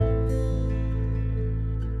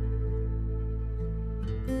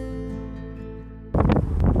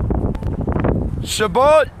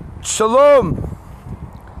Shabbat, Shalom.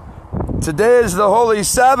 Today is the Holy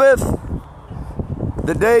Sabbath,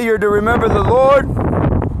 the day you're to remember the Lord.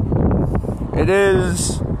 It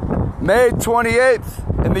is May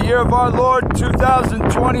 28th in the year of our Lord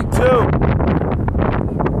 2022.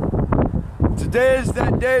 Today is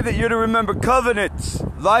that day that you're to remember covenants,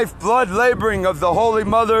 life, blood, laboring of the Holy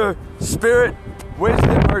Mother, Spirit,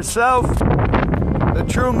 Wisdom herself, the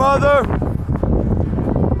true Mother.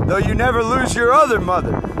 Though you never lose your other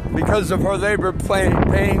mother because of her labor,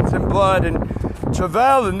 pains, and blood and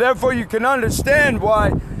travail, and therefore you can understand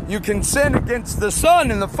why you can sin against the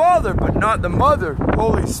Son and the Father, but not the Mother,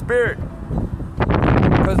 Holy Spirit,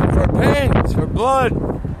 because of her pains, her blood,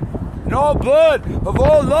 and all blood of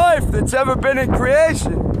all life that's ever been in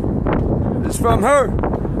creation is from her.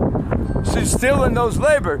 She's still in those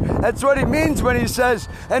labor. That's what he means when he says,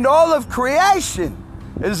 and all of creation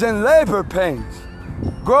is in labor pains.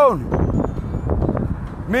 Grown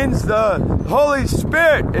means the Holy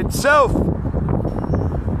Spirit itself,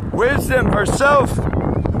 wisdom herself.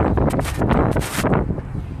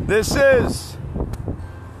 This is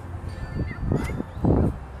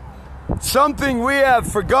something we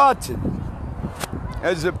have forgotten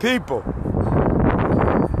as a people.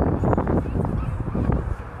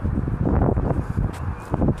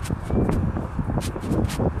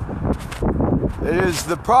 It is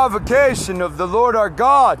the provocation of the Lord our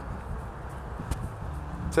God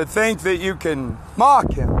to think that you can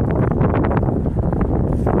mock Him.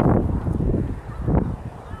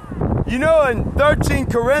 You know, in 13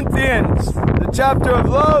 Corinthians, the chapter of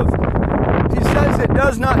love, he says it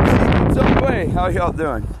does not seek its own way. How y'all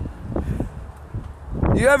doing?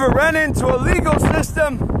 You ever run into a legal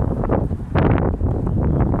system?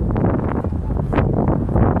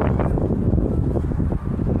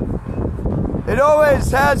 It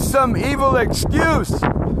always has some evil excuse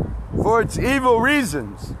for its evil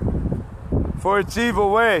reasons, for its evil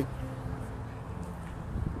way.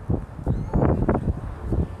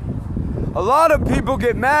 A lot of people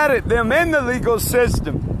get mad at them in the legal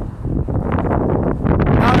system,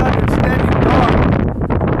 not understanding God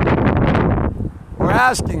or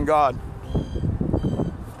asking God.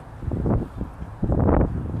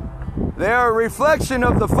 They are a reflection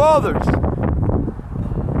of the fathers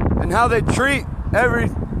and how they treat every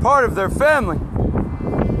part of their family.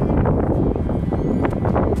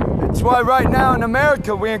 It's why right now in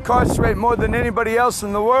America we incarcerate more than anybody else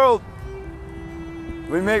in the world.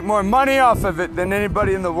 We make more money off of it than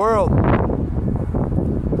anybody in the world.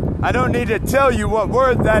 I don't need to tell you what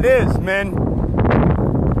word that is, men.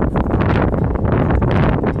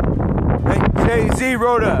 I think Jay-Z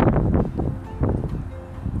wrote a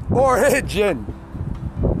origin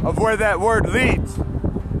of where that word leads.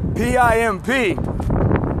 P-I-M-P.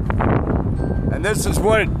 And this is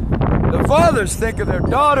what the fathers think of their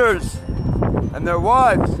daughters and their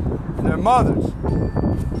wives and their mothers.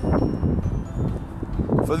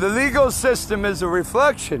 For the legal system is a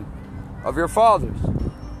reflection of your fathers.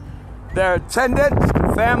 Their attendance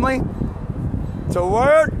to family, to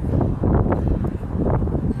work.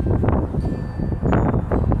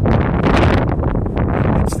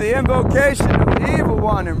 It's the invocation of the evil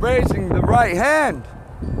one and raising the right hand.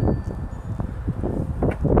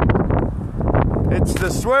 It's the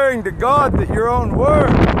swearing to God that your own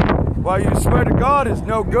word, while you swear to God, is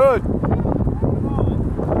no good.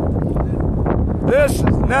 This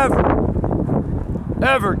is never,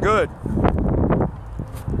 ever good.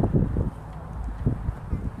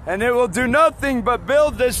 And it will do nothing but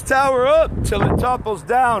build this tower up till it topples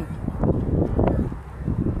down.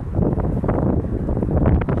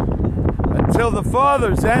 Until the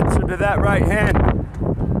fathers answer to that right hand.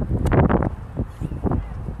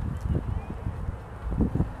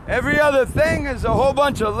 Every other thing is a whole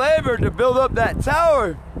bunch of labor to build up that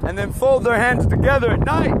tower and then fold their hands together at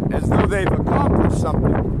night as though they've accomplished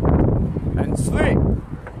something and sleep.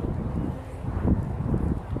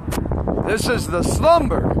 This is the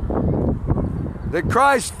slumber that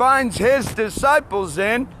Christ finds his disciples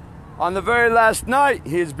in on the very last night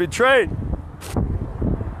he is betrayed.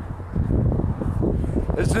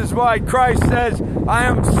 This is why Christ says, I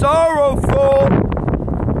am sorrowful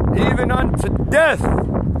even unto death,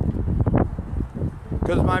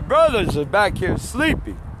 because my brothers are back here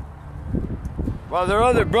sleeping while their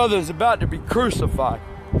other brothers are about to be crucified.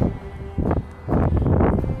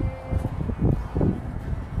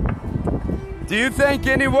 Do you think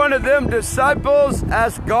any one of them disciples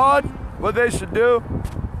asked God what they should do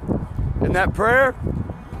in that prayer?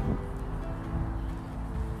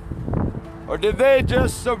 Or did they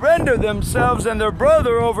just surrender themselves and their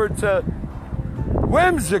brother over to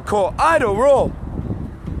whimsical idol rule?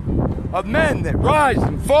 of men that rise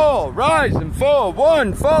and fall,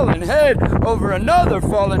 one fallen head over another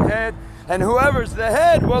fallen head, and whoever's the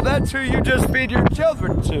head, well, that's who you just feed your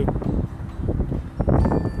children to.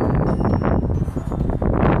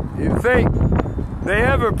 You think they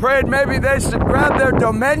ever prayed maybe they should grab their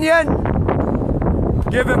dominion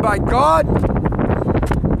given by God?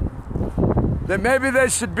 That maybe they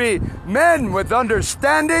should be men with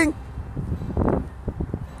understanding,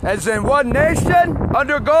 as in one nation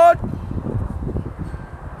under God?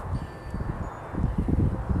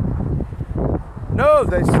 No,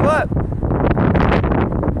 they slept.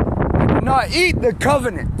 They did not eat the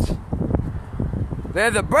covenant. They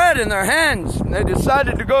had the bread in their hands, and they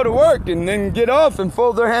decided to go to work and then get off and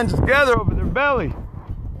fold their hands together over their belly.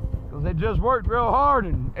 Because they just worked real hard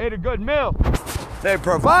and ate a good meal. They're a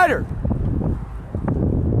provider.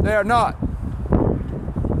 They are not.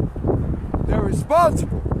 They're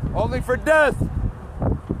responsible only for death.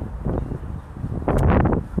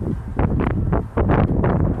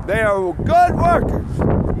 They are good workers.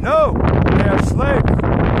 No, they are slaves.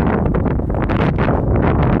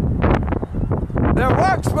 Their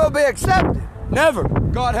works will be accepted. Never.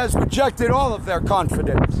 God has rejected all of their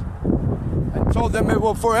confidence and told them it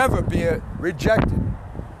will forever be rejected.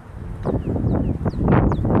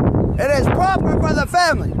 It is proper for the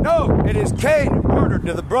family. No, it is Cain who murdered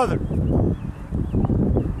to the brother.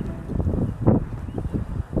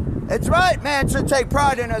 It's right, man should take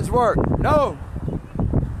pride in his work. No,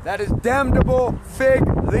 that is damnable fig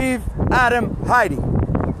leaf Adam hiding.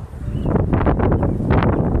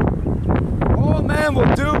 All man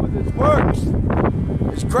will do with his works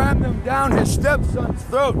is cram them down his stepson's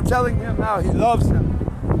throat, telling him how he loves him,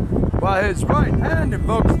 while his right hand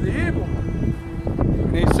invokes the evil one.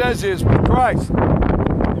 And he says he is with Christ.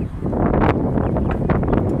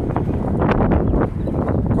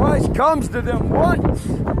 Christ comes to them once,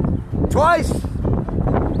 twice,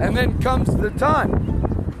 and then comes the time.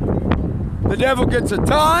 The devil gets a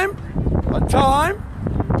time,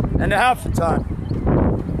 and a half a time.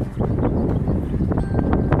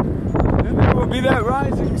 Then there will be that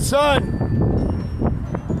rising sun.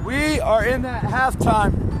 We are in that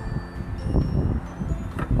halftime.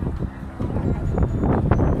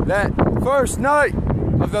 That first night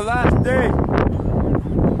of the last day.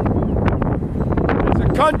 As a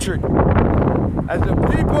country, as a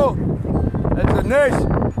people, as a nation.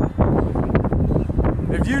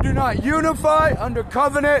 If you do not unify under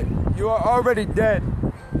covenant, you are already dead.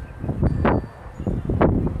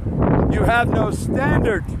 You have no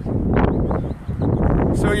standard.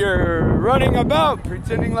 So you're running about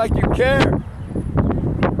pretending like you care.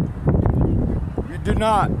 You do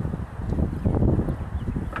not.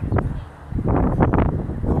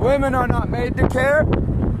 The women are not made to care.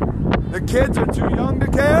 The kids are too young to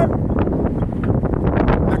care.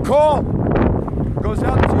 The call goes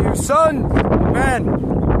out to you sons, men.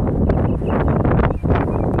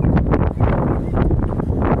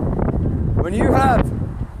 When you have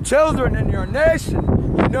children in your nation,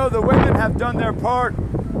 you know the women have done their part.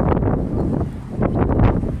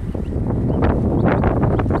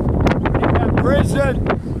 You have prison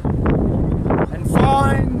and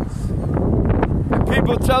fines and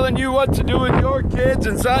people telling you what to do with your kids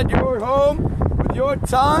inside your home, with your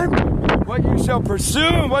time, what you shall pursue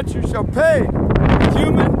and what you shall pay. As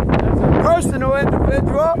human, as a personal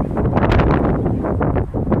individual,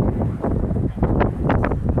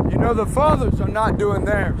 you know the fathers are not doing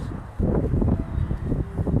theirs.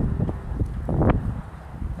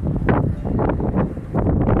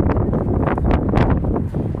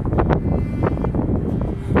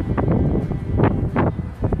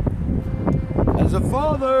 As a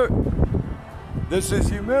father, this is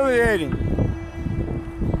humiliating.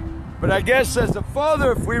 But I guess as a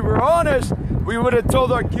father, if we were honest, we would have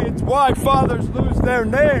told our kids why fathers lose their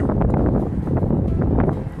name.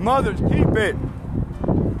 Mothers keep it.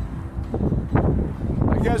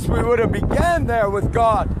 I guess we would have began there with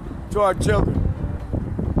God to our children.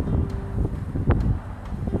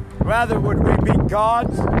 Rather, would we be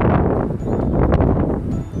gods?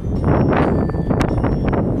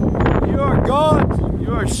 You are gods.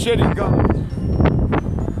 You are shitty gods.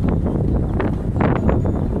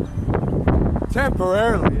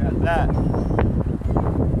 Temporarily at that.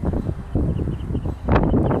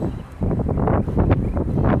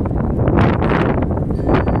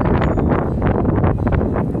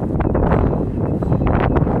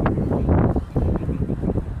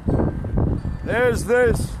 There's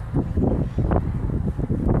this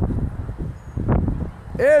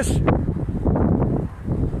issue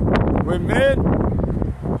with men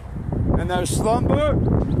and their slumber.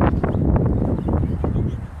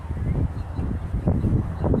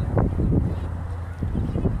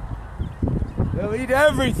 They'll eat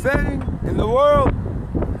everything in the world,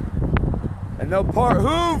 and they'll part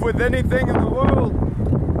hoof with anything in the world,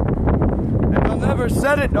 and they'll never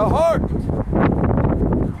set it to heart.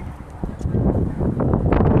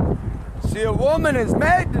 See, a woman is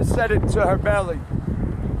made to set it to her belly.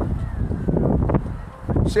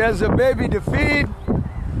 She has a baby to feed.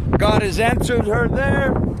 God has answered her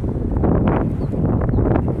there.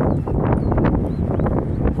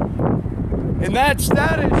 In that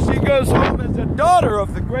status, she goes home as a daughter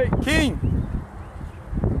of the great king.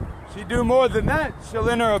 She do more than that, she'll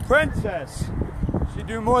enter a princess. She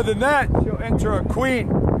do more than that, she'll enter a queen.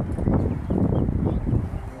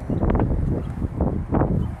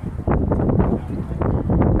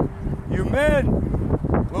 You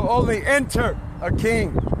men will only enter a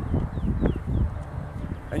king,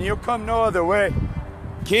 and you'll come no other way.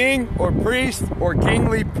 King or priest or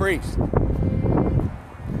kingly priest.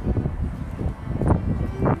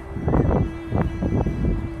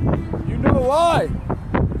 You know why?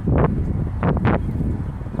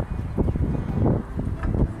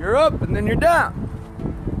 You're up and then you're down.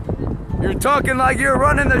 You're talking like you're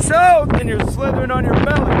running the show, then you're slithering on your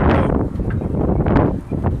belly.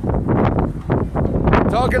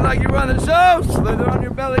 Talking like you run the show, slither on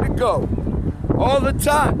your belly to go. All the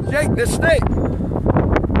time. Shake the snake.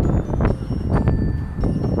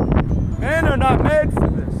 Men are not made for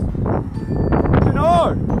this. Women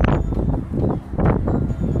are.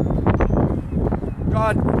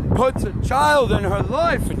 God puts a child in her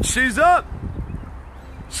life and she's up.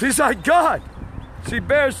 She's like God. She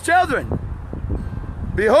bears children.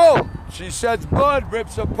 Behold, she sheds blood,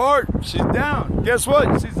 rips apart, she's down. Guess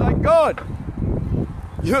what? She's like God.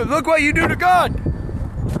 Look what you do to God.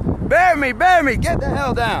 Bear me, get the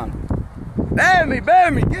hell down. Bear me,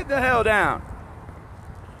 get the hell down.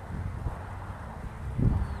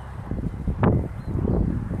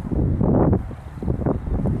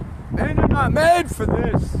 Men are not made for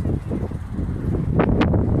this.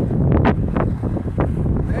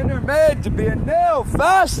 Men are made to be a nail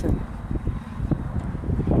fastened.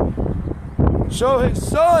 Show his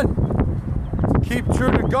son to keep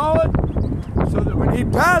true to God, so that when he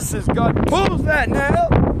passes, God pulls that nail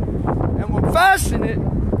and will fasten it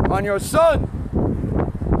on your son.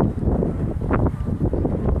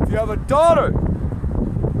 If you have a daughter,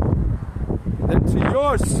 then to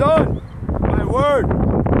your son, my word.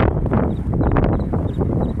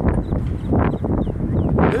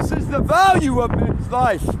 This is the value of men's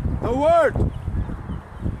life, the word.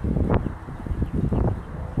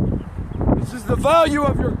 This is the value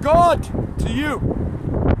of your God to you.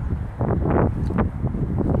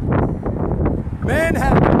 Men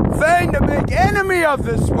have been fain to make enemy of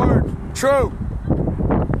this word true,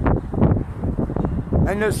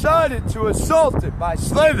 and decided to assault it by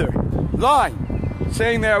slander, lying,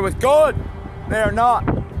 saying they are with God, they are not.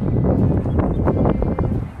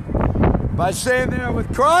 By saying they are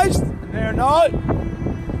with Christ, and they are not.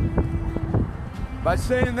 By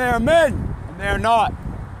saying they are men, and they are not.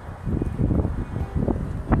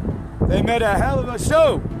 They made a hell of a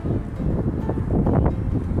show.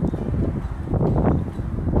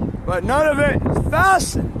 But none of it is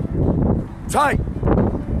fastened tight,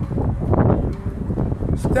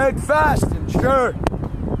 steadfast and sure,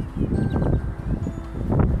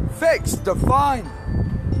 fixed, defined,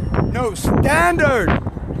 no standard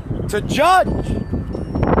to judge.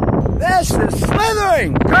 This is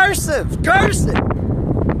slithering, cursive.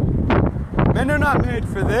 Men are not made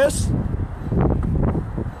for this.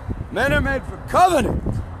 Men are made for covenant.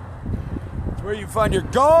 It's where you find your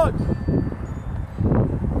God.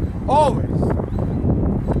 Always.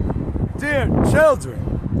 Dear children,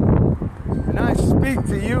 and I speak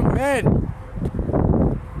to you men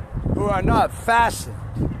who are not fastened.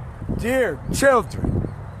 Dear children,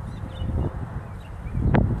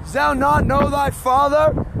 does thou not know thy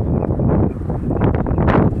father?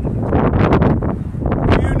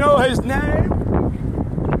 Do you know his name?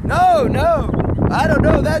 No, I don't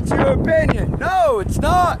know, that's your opinion. No, it's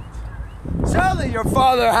not. Surely your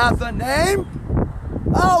father hath a name.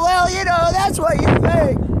 Oh, well, you know, that's what you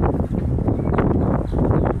think.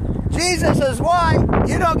 Jesus is why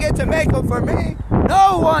you don't get to make them for me.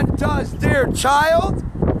 No one does, dear child.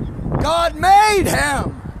 God made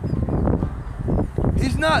him.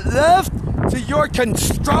 He's not left to your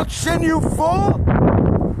construction, you fool.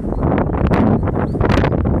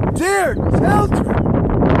 Dear children,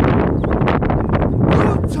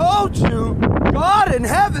 who told you God in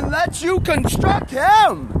heaven lets you construct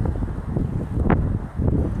him?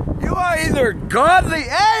 You are either godly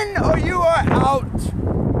in or you are out.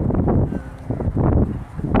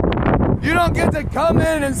 You don't get to come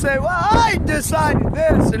in and say, well, I decided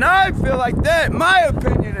this and I feel like that. My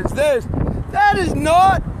opinion is this. That is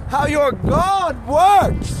not how your God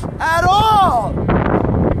works at all.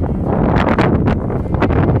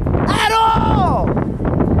 At all.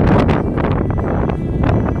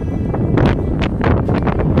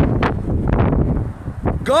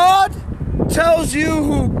 God tells you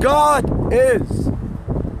who God is.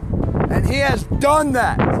 And he has done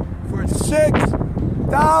that for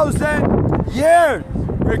 6,000 years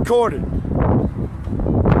recorded.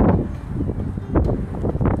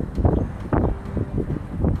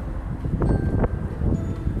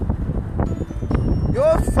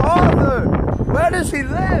 Your Father, where does he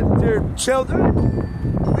live, dear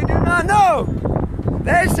children? We do not know.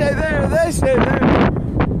 They say there, they say there.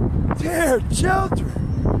 Dear children,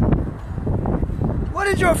 what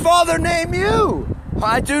did your Father name you?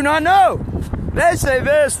 I do not know. They say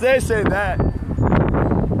this, they say that.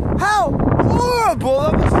 How horrible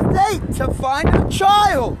of a state to find a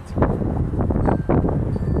child.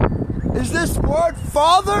 Is this word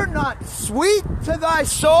Father not sweet to thy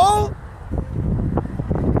soul?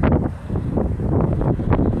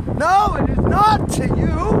 No, it is not to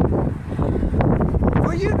you.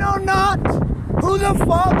 For you know not who the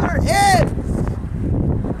Father is.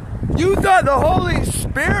 You thought the Holy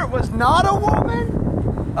Spirit was not a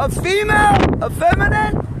woman? A female? A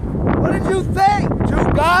feminine? What did you think?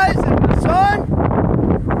 Two guys in the sun?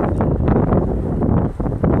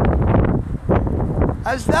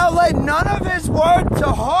 Hast thou laid none of his word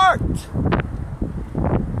to heart?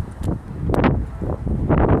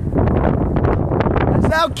 Hast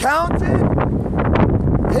thou counted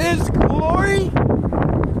his glory?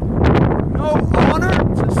 No honor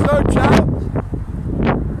to search out?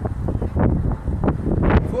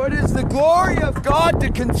 For it is the glory of God to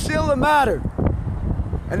conceal a matter,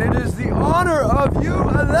 and it is the honor of you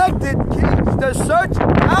elected kings to search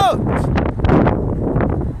it out.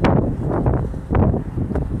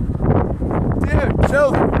 Dear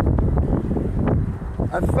children,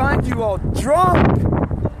 I find you all drunk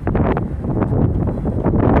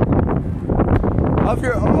of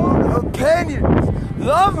your own opinions,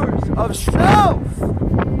 lovers of self.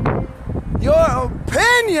 Your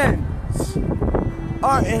opinions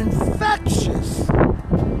are infectious.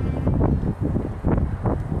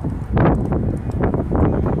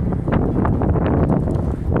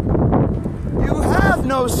 You have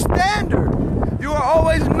no standard. You are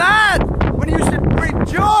always mad when you should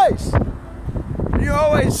rejoice. And you're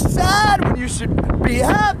always sad when you should be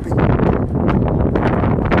happy.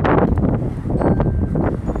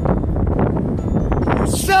 You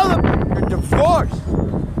celebrate your divorce.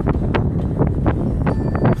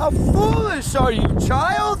 How foolish are you,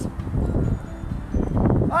 child?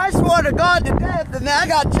 I swore to God to death and I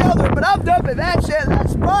got children, but I'm done with that shit.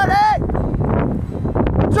 Let's party!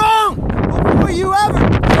 Drunk before you ever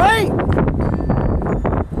drink!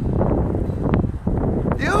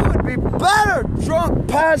 You would be better drunk,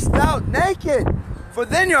 passed out, naked, for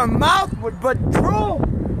then your mouth would but drool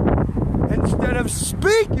instead of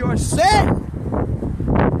speak your sin.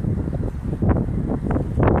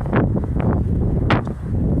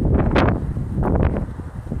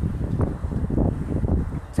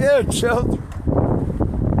 Dear children,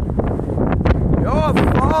 your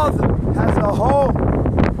Father has a home.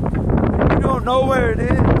 You don't know where it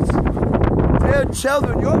is. Dear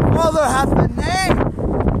children, your Father hath a name.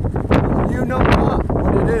 You know not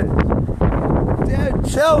what it is. Dear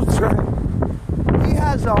children, he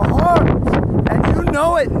has a heart, and you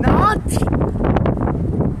know it not.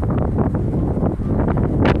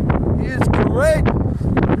 He is courageous,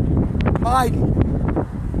 mighty.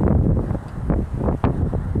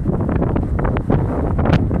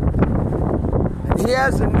 He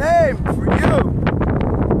has a name for you.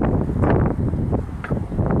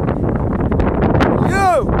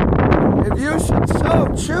 You, if you should so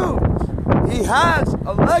choose, he has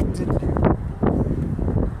elected you.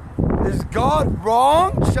 Is God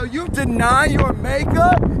wrong? Shall you deny your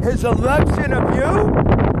Maker his election of you?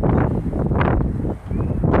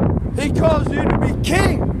 He calls you to be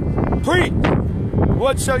king, priest.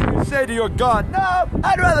 What shall you say to your God? No,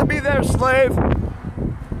 I'd rather be their slave.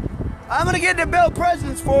 I'm going to get to build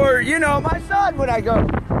presents for, my son when I go.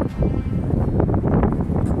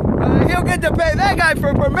 He'll get to pay that guy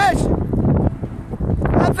for permission.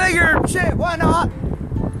 I figured, shit, why not?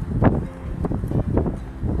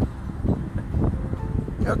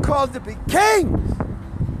 You're called to be kings.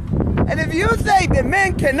 And if you think that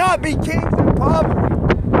men cannot be kings in poverty,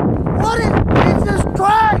 what is Jesus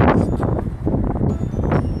Christ?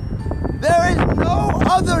 There is no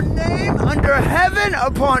other name under heaven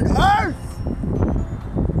upon earth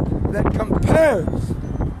that compares.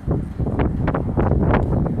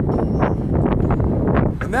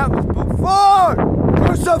 And that was before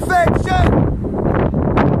crucifixion.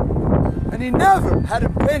 And he never had a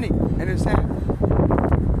penny in his hand.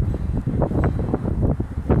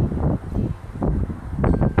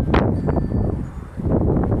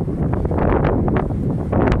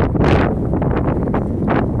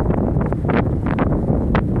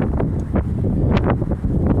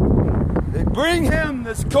 They bring him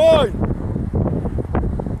this coin.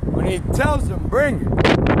 When he tells them, bring it.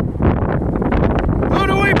 Who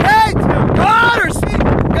do we pay to? God or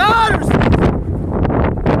Caesar? God or Caesar?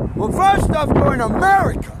 Well, first off, you're in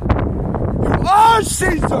America. You are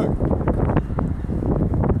Caesar.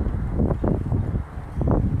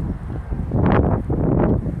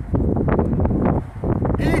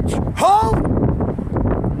 Each home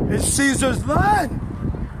is Caesar's land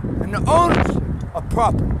and the ownership of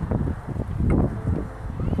property.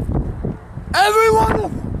 Every one of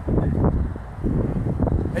them.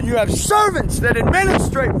 And you have servants that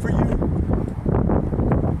administrate for you.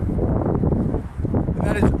 And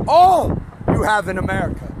that is all you have in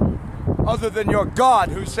America. Other than your God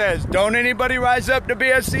who says, don't anybody rise up to be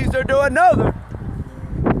a Caesar to another.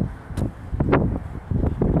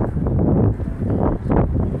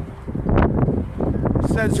 He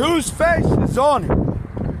says, whose face is on it?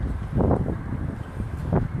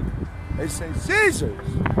 They say, Caesar's.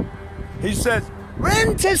 He says,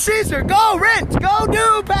 rent to Caesar. Go rent. Go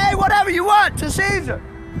do. Pay whatever you want to Caesar.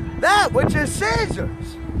 That which is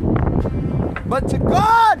Caesar's. But to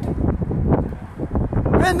God,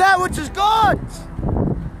 rent that which is God's.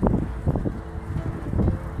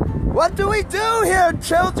 What do we do here,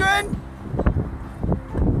 children?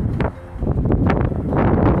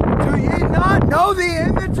 Do ye not know the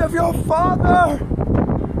image of your Father?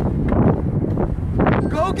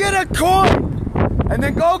 Go get a coin. And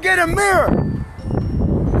then go get a mirror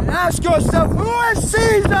and ask yourself, who is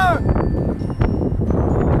Caesar?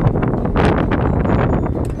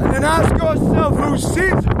 And then ask yourself who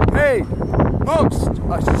Caesar paid most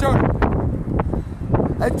assuredly.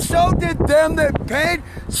 And so did them that paid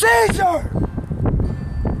Caesar.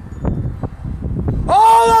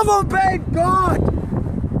 All of them paid God.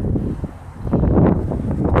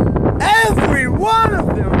 Every one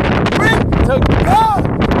of them went to God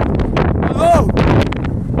alone.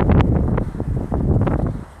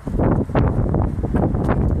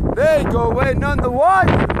 They go away none the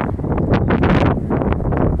wiser.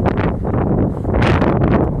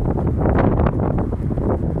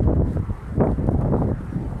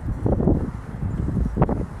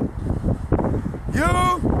 You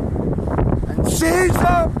and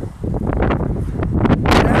Caesar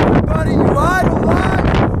and everybody you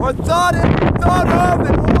idolize or thought of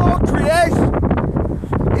in all creation,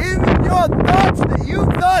 even your thoughts that you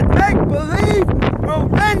thought make believe will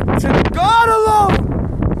rent to God alone.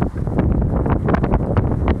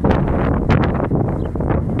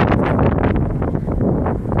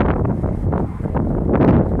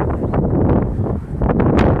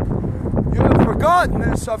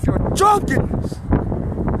 Of your drunkenness,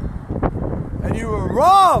 and you were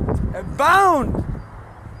robbed and bound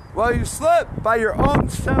while you slept by your own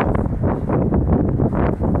self.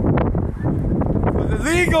 For the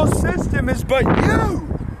legal system is but you,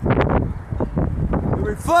 the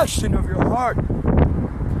reflection of your heart,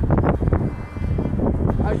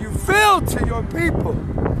 how you feel to your people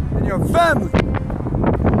and your family.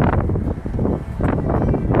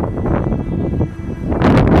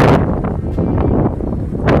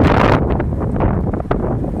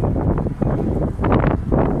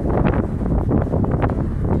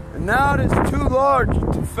 Now it is too large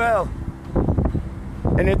to fail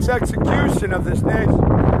in its execution of this nation.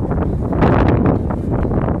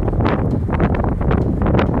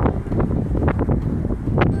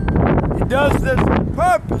 He does this on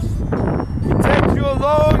purpose. He takes you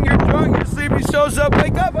alone, you're drunk, you're sleepy, he shows up,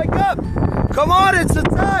 wake up, wake up. Come on, it's the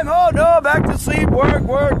time. Oh no, back to sleep, work.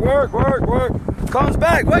 Comes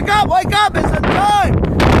back, wake up, it's the time.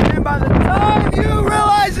 And by the time you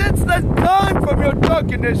realize it's the time from your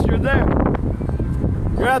drunkenness, you're there.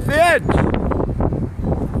 You're at the edge.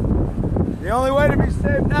 The only way to be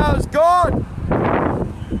saved now is God.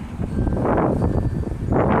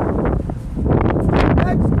 The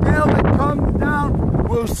next gale that comes down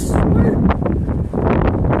will sweep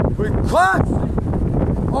with classic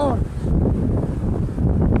honors.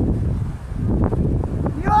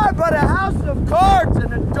 You are but a house of cards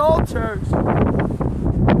and adulterers.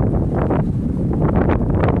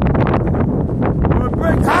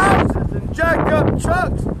 Houses and jacked up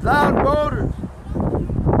trucks, loud boulders,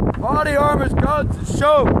 body armors, guns, and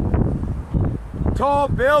show. tall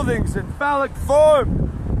buildings in phallic form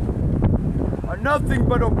are nothing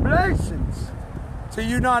but oblations to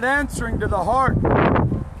you not answering to the heart.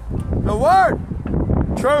 The word,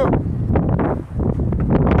 true.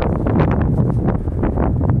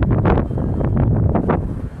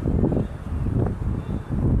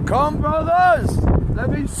 Come, brothers,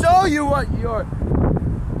 let me show you what your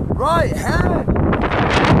right hand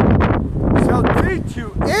shall teach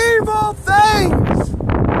you evil things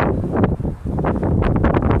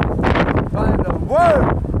by the word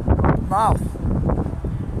of mouth.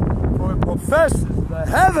 For it professes the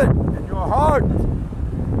heaven in your heart.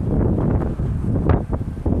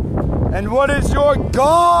 And what is your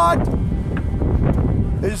God?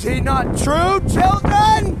 Is he not true,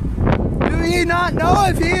 children? Do ye not know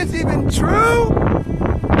if he is even true?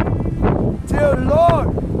 Dear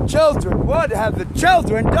Lord, children, what have the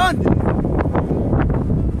children done to you?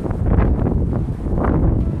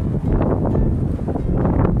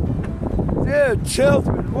 Dear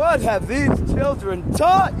children, what have these children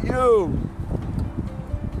taught you?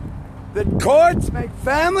 That courts make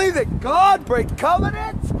family, that God break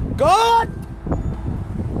covenants? God?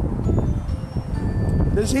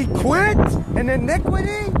 Does he quit in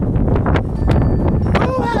iniquity?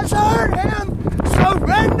 Who has heard him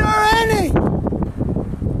surrender any?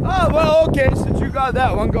 Oh, well, okay, since you got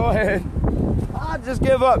that one, go ahead. I'll just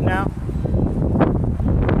give up now.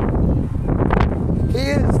 He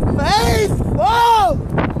is faithful.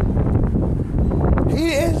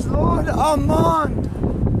 He is Lord Amon.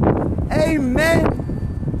 Amen.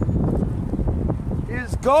 He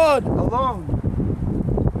is God alone.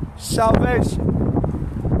 Salvation.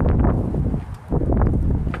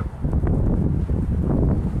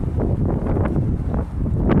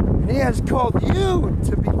 He has called you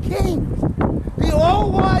to be kings. Be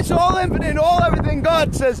all wise, all infinite, all everything.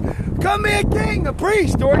 God says, come be a king, a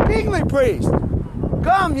priest, or a kingly priest.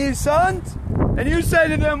 Come, ye sons. And you say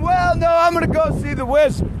to them, well, no, I'm going to go see the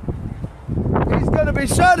wizard. He's going to be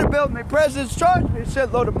sure to build me presents, charge me a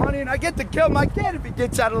shitload of money, and I get to kill my kid if he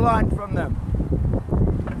gets out of line from them.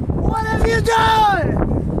 What have you done?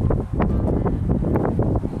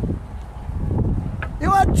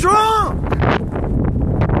 You are drunk.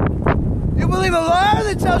 You believe a liar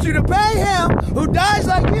that tells you to pay him who dies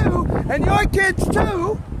like you and your kids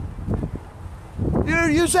too.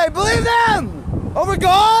 You say, believe them over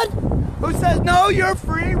God who says, no, you're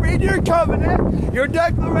free. Read your covenant, your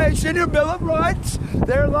declaration, your Bill of Rights.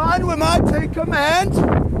 They're aligned with my 10 commands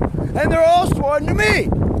and they're all sworn to me.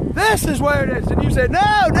 This is where it is. And you say,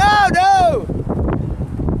 no, no, no.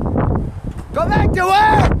 Go back to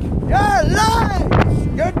work. You're alive.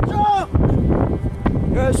 You're drunk.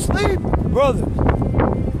 You're asleep, brothers,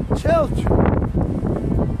 children.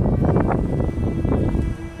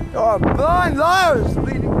 You are blind liars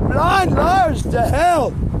leading blind liars to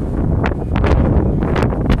hell.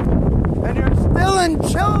 And you're stealing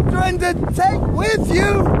children to take with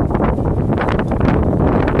you.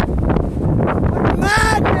 What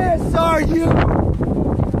madness are you?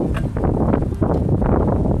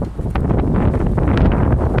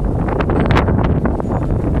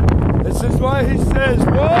 This is why he says,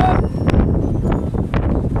 what?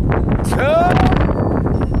 2?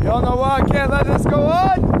 Y'all know why I can't let this go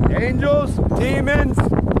on? Angels, demons,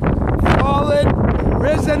 fallen,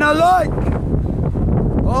 risen alike.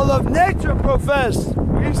 All of nature profess.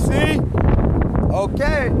 We see.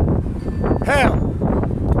 Okay. Hell.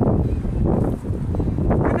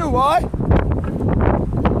 You know why?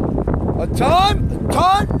 A ton,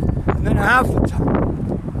 and then half a ton.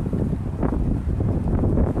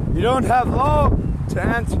 You don't have long to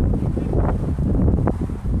answer.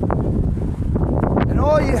 And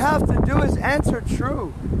all you have to do is answer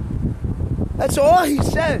true. That's all he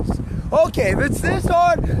says. Okay, if it's this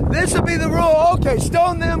hard, this will be the rule. Okay,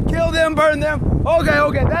 stone them, kill them, burn them.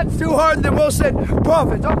 Okay, that's too hard, then we'll send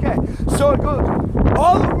prophets. Okay, so it goes.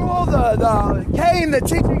 All the rule, the Cain, the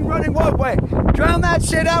teaching, running one way. Drown that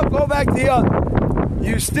shit out, go back the other.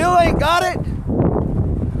 You still ain't got it?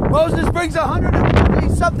 Moses brings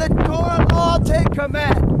 150-something Torah law, 10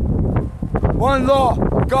 command. One law,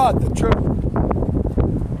 God, the truth.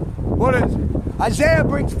 What is it? Isaiah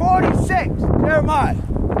brings 46. Jeremiah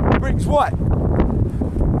brings what?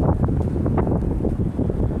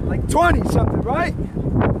 Like 20-something, right?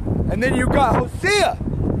 And then you got Hosea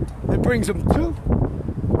that brings them 2.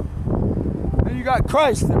 Then you got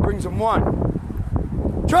Christ that brings them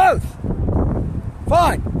 1. Truth.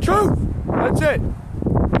 Fine. Truth. That's it.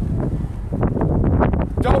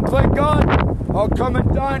 Don't play God. I'll come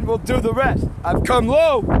and dine. We'll do the rest. I've come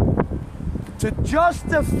low to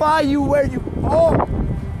justify you where you are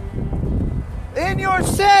in your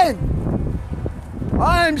sin.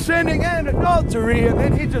 I'm sinning and adultery, and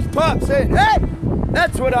then he just pops in. Hey,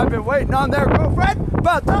 that's what I've been waiting on there, girlfriend.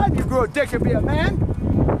 About time you grew a dick and be a man.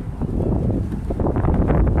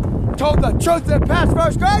 Told the truth that past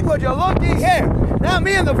first grade, would you looky here? Now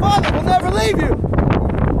me and the Father will never leave you.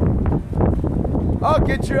 I'll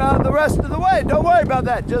get you out the rest of the way. Don't worry about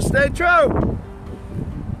that. Just stay true.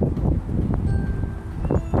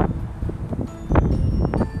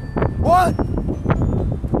 What?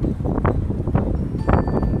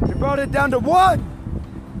 You brought it down to one.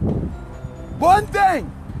 One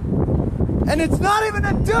thing. And it's not even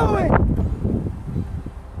a doing.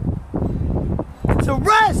 It's a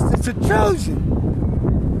rest. It's a choosing.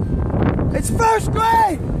 It's first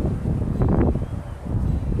grade.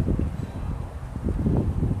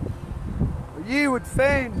 Ye would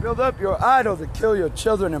fain build up your idol to kill your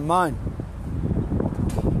children and mine.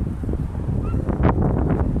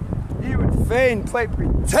 Ye would fain play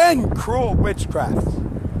pretend cruel witchcrafts.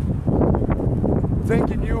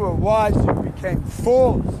 Thinking you were wise, you became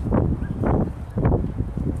fools.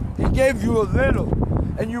 He gave you a little,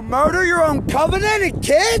 and you murder your own covenant and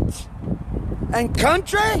kids and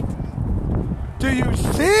country? Do you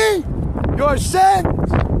see your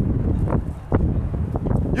sins?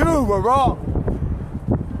 You were wrong.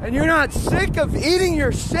 And you're not sick of eating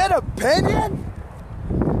your shit opinion?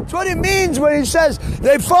 That's what he means when he says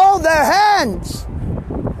they fold their hands.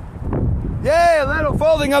 Yea, a little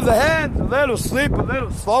folding of the hands, a little sleep, a little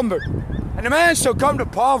slumber. And a man shall come to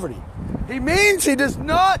poverty. He means he does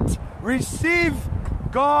not receive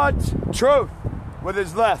God's truth with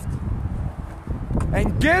his left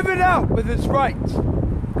and give it out with his right.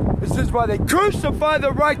 This is why they crucify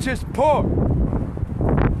the righteous poor,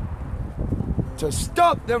 to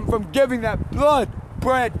stop them from giving that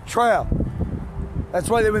blood-bread trail. That's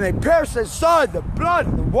why when they pierce his side, the blood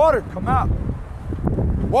and the water come out.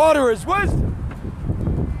 Water is wisdom.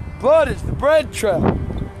 Blood is the bread trail.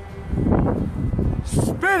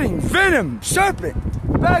 Spitting venom, serpent,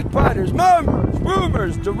 backbiters, murmurers,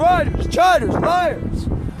 rumors, deriders, chiders, liars.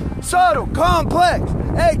 Subtle, complex,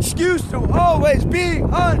 excuse to always be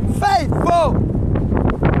unfaithful.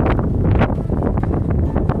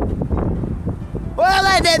 Well,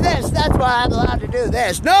 I did this, that's why I'm allowed to do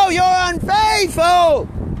this. No, you're unfaithful!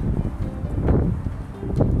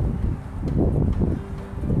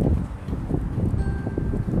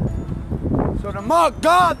 So to mock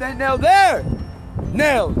God, they nail their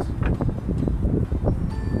nails.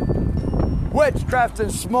 Witchcraft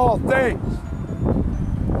in small things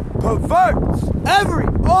perverts every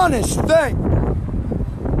honest thing.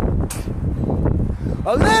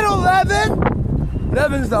 A little leaven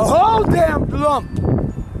leavens the whole damn lump.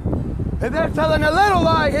 If they're telling a little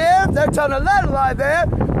lie here, if they're telling a little lie there,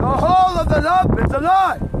 the whole of the lump is a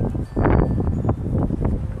lie.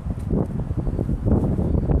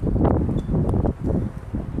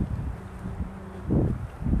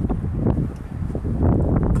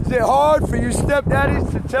 Is it hard for you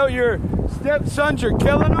stepdaddies to tell your stepsons you're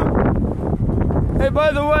killing them? Hey,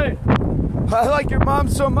 by the way, I like your mom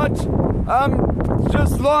so much, I'm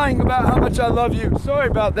just lying about how much I love you. Sorry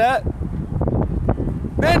about that.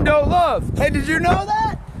 Men don't love. Hey, did you know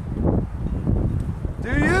that?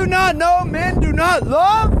 Do you not know men do not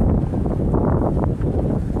love?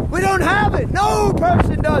 We don't have it. No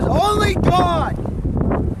person does. Only God.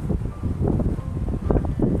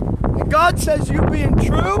 And God says you being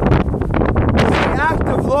true is the act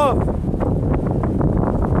of love.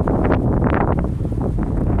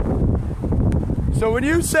 So when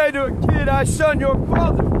you say to a kid, I son your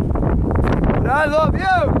father, but I love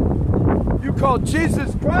you, you call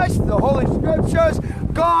Jesus Christ, the Holy Scriptures,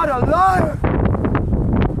 God a liar.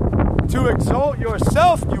 To exalt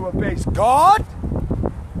yourself, you abase God.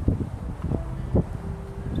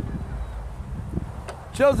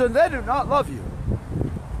 Children, they do not love you.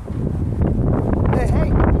 They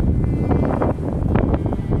hate you.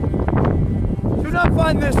 Do not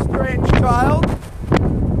find this strange child.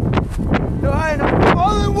 No, I am a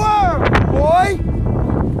fallen world, boy.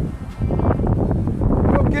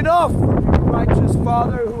 Broken off from your righteous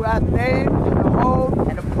Father who hath named and a home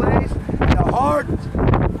and a place and a heart,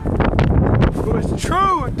 who is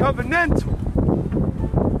true and covenantal,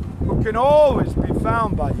 who can always be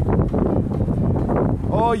found by you.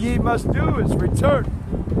 All ye must do is return.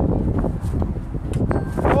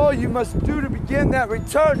 All you must do to begin that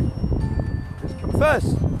return is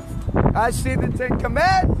confess. I see the Ten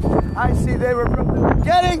Commandments. I see they were from the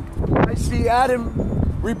beginning. I see Adam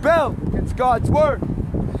rebelled against God's word.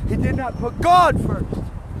 He did not put God first.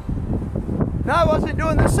 And I wasn't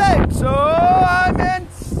doing the same. So I meant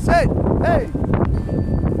say, hey,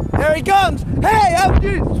 There he comes. Hey, I'm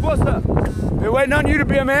Jesus. What's up? Been waiting on you to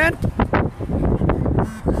be a man?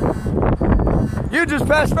 You just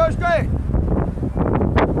passed first grade.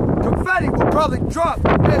 Confetti will probably drop.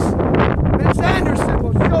 Miss Anderson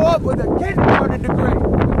will show up with a kindergarten degree.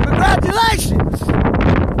 Congratulations!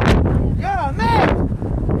 You're a man!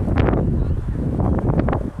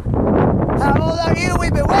 How old are you?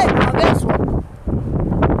 We've been waiting on this one.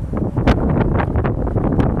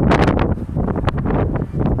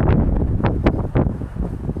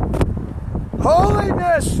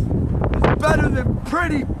 Holiness is better than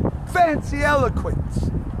pretty, fancy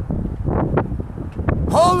eloquence.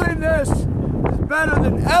 Holiness is better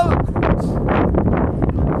than eloquence.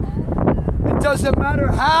 It doesn't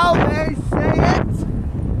matter how they say it.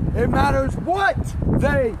 It matters what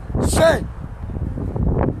they say.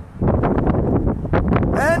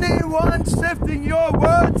 Anyone sifting your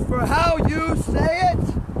words for how you say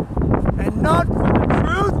it and not for the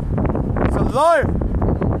truth is a liar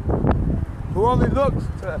who only looks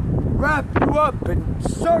to wrap you up in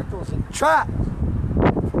circles and traps,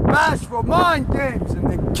 bashful mind games, and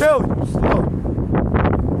then kill you slowly.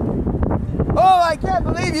 Oh, I can't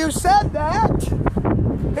believe you said that.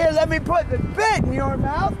 Here, let me put the bit in your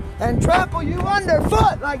mouth and trample you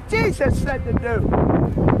underfoot like Jesus said to do.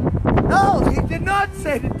 No, he did not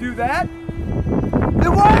say to do that.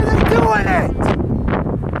 Then why are they doing it?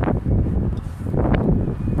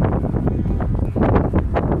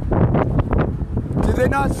 Did they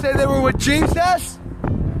not say they were with Jesus?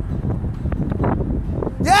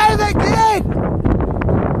 Yeah, they did!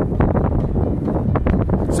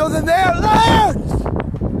 So then they are liars!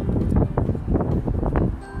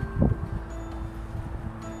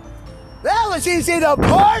 That was easy to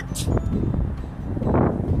part!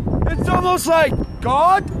 It's almost like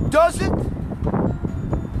God does it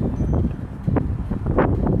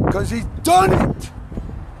because he's done it.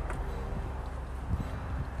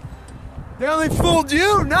 They only fooled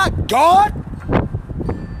you, not God.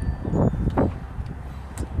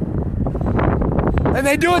 And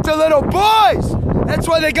they do it to little boys. That's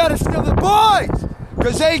why they gotta steal the boys,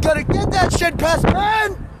 because they ain't gonna get that shit past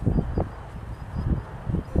men.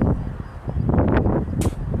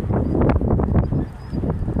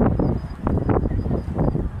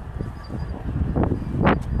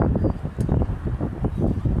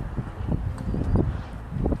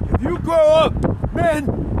 Grow up, man,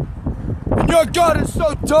 and your God is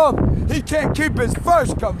so dumb he can't keep his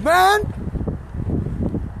first command,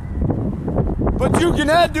 but you can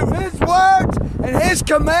add to his words and his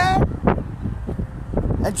command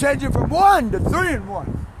and change it from 1 to 3 and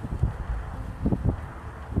 1,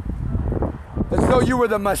 as though you were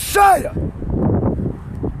the Messiah.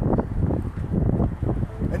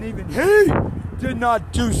 And even he did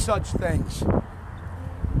not do such things.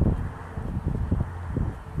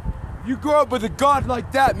 You grow up with a God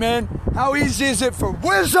like that, man. How easy is it for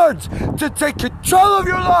wizards to take control of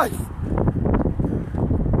your life?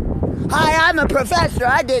 Hi, I'm a professor.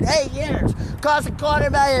 I did 8 years. Cost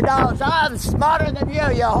 $250,000. I'm smarter than you,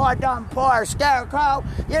 you whore-dumb poor scarecrow.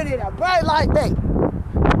 You need a brain like me.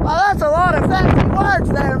 Well, that's a lot of fancy words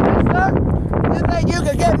there, mister. You think you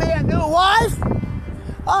could get me a new wife?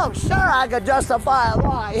 Oh, sure, I could justify a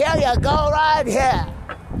lie. Here you go, right here.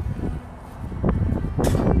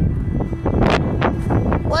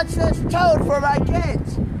 What's this toad for my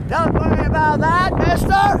kids? Don't worry about that,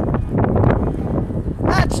 mister.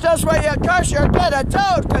 That's just when you curse your kid a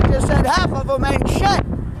toad, because you said half of them ain't shit.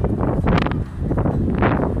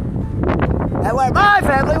 And where my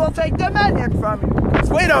family will take dominion from you, because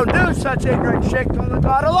we don't do such ignorant shit called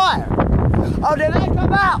God a liar. Oh, did they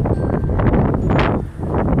come out?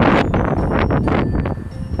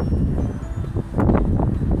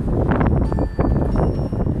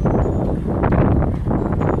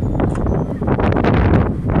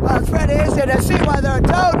 To see whether a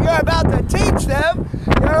toad you're about to teach them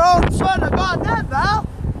your own son to God that thou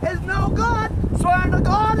is no good, swearing to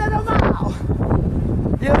God in a vow.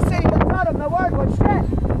 You see, you taught them the word was shit,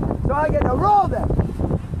 so I get to rule them.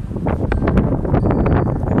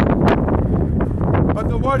 But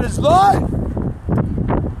the word is life.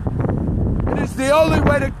 It is the only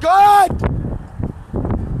way to God.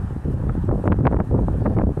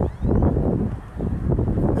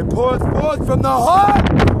 It pours forth from the heart.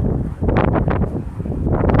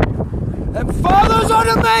 And fathers are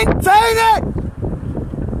to maintain it.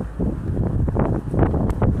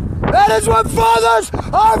 That is what fathers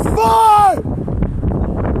are for.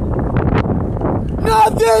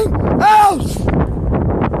 Nothing else.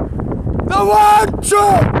 The word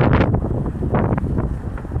truth.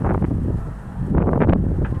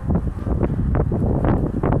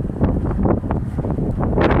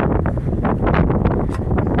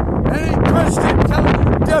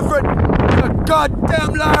 different than a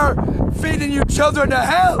goddamn liar feeding you children to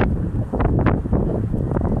hell.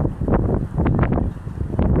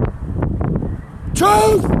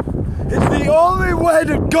 Truth is the only way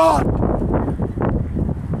to God.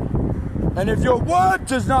 And if your word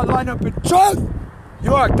does not line up with truth,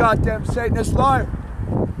 you are a goddamn Satanist liar.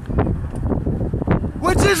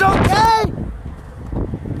 Which is okay,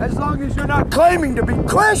 as long as you're not claiming to be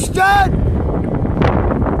Christian,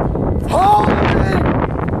 holy,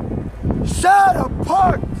 set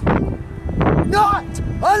apart, not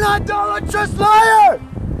an idolatrous liar,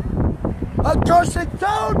 a cursed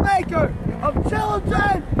stone maker of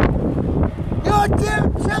children, your dear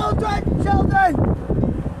children.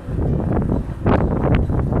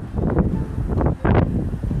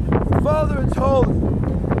 The Father is holy.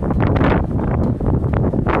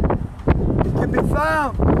 He can be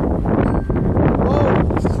found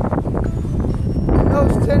always in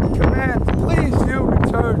those 10 commands. Please, you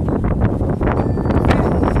return.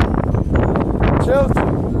 Please, children,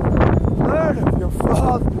 learn of your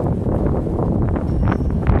Father.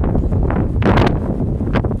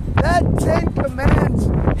 That 10 commands,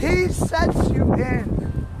 He sets you in.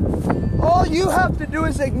 All you have to do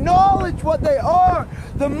is acknowledge what they are,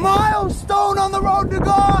 the milestone on the road to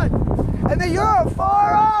God, and that you're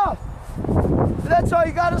far off. That's all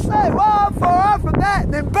you gotta say. Well, I'm far off from that,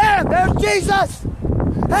 and then bam, there's Jesus.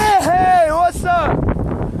 Hey, what's up?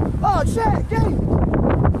 Oh shit, Jesus.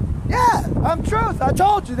 Yeah, I'm truth. I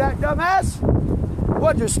told you that, dumbass.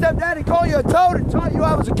 What, your stepdaddy called you a toad and taught you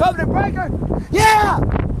I was a covenant breaker? Yeah!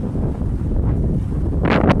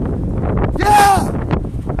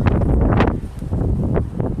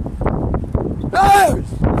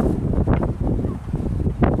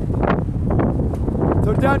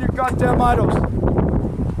 Throw down your goddamn idols.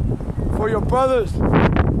 For your brothers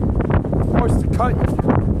forced to cut you.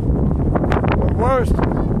 Or worse,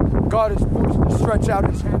 God is forced to stretch out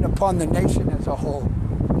His hand upon the nation as a whole.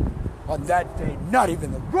 On that day, not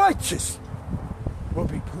even the righteous will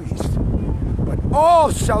be pleased, but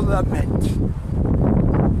all shall lament.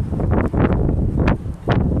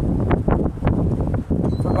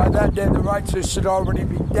 For by that day the righteous should already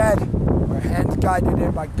be dead, or hands guided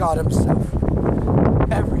in by God Himself.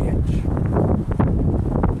 Every inch.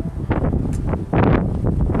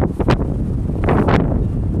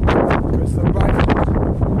 Because the righteous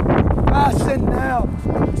fasten now.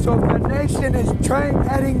 So if the nation is trained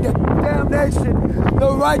heading to damnation,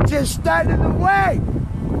 the righteous stand in the way.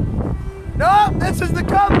 No, this is the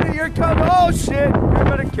covenant. You're coming. Oh shit, you're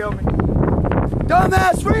gonna kill me.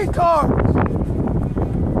 Dumbass retards.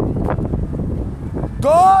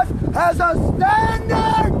 God has a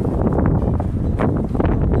standard.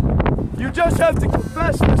 You just have to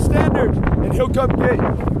confess the standard and He'll come get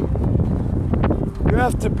you. You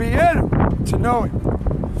have to be in Him to know Him.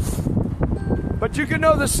 But you can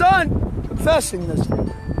know the Son confessing the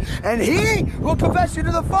standard. And He will confess you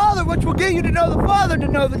to the Father, which will get you to know the Father, to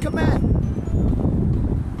know the command.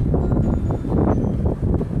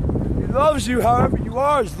 He loves you however you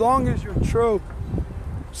are, as long as you're true.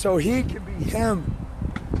 So He can be Him.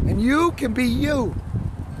 And you can be you.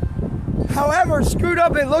 However screwed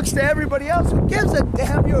up it looks to everybody else, who gives a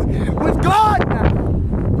damn? You're with God now.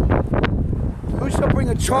 Who shall bring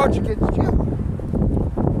a charge against you?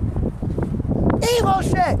 Evil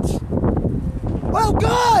shit. Well,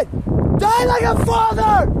 good. Die like a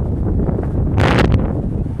father.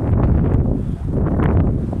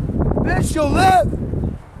 This you'll live.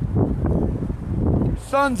 Your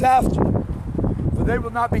sons after you. For they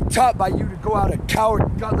will not be taught by you to go out a coward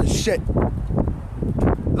and gutless shit.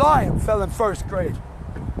 Lion fell in first grade,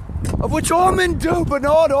 of which all men do, but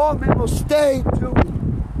not all men will stay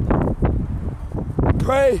doing.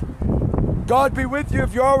 Pray, God be with you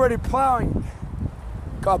if you're already plowing.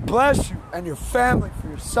 God bless you and your family for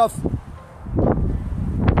your suffering.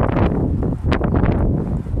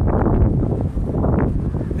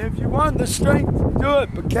 And if you want the strength to do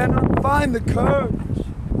it, but cannot find the courage,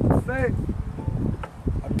 the faith,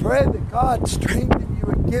 I pray that God strengthen you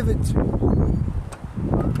and give it to you.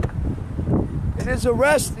 It is a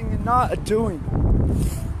resting and not a doing.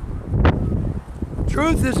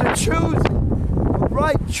 Truth is a choosing, a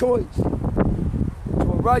right choice to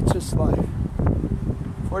a righteous life.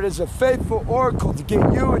 For it is a faithful oracle to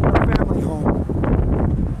get you and your family home.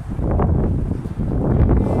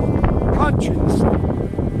 Countrymen.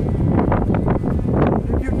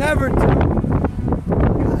 If you never do,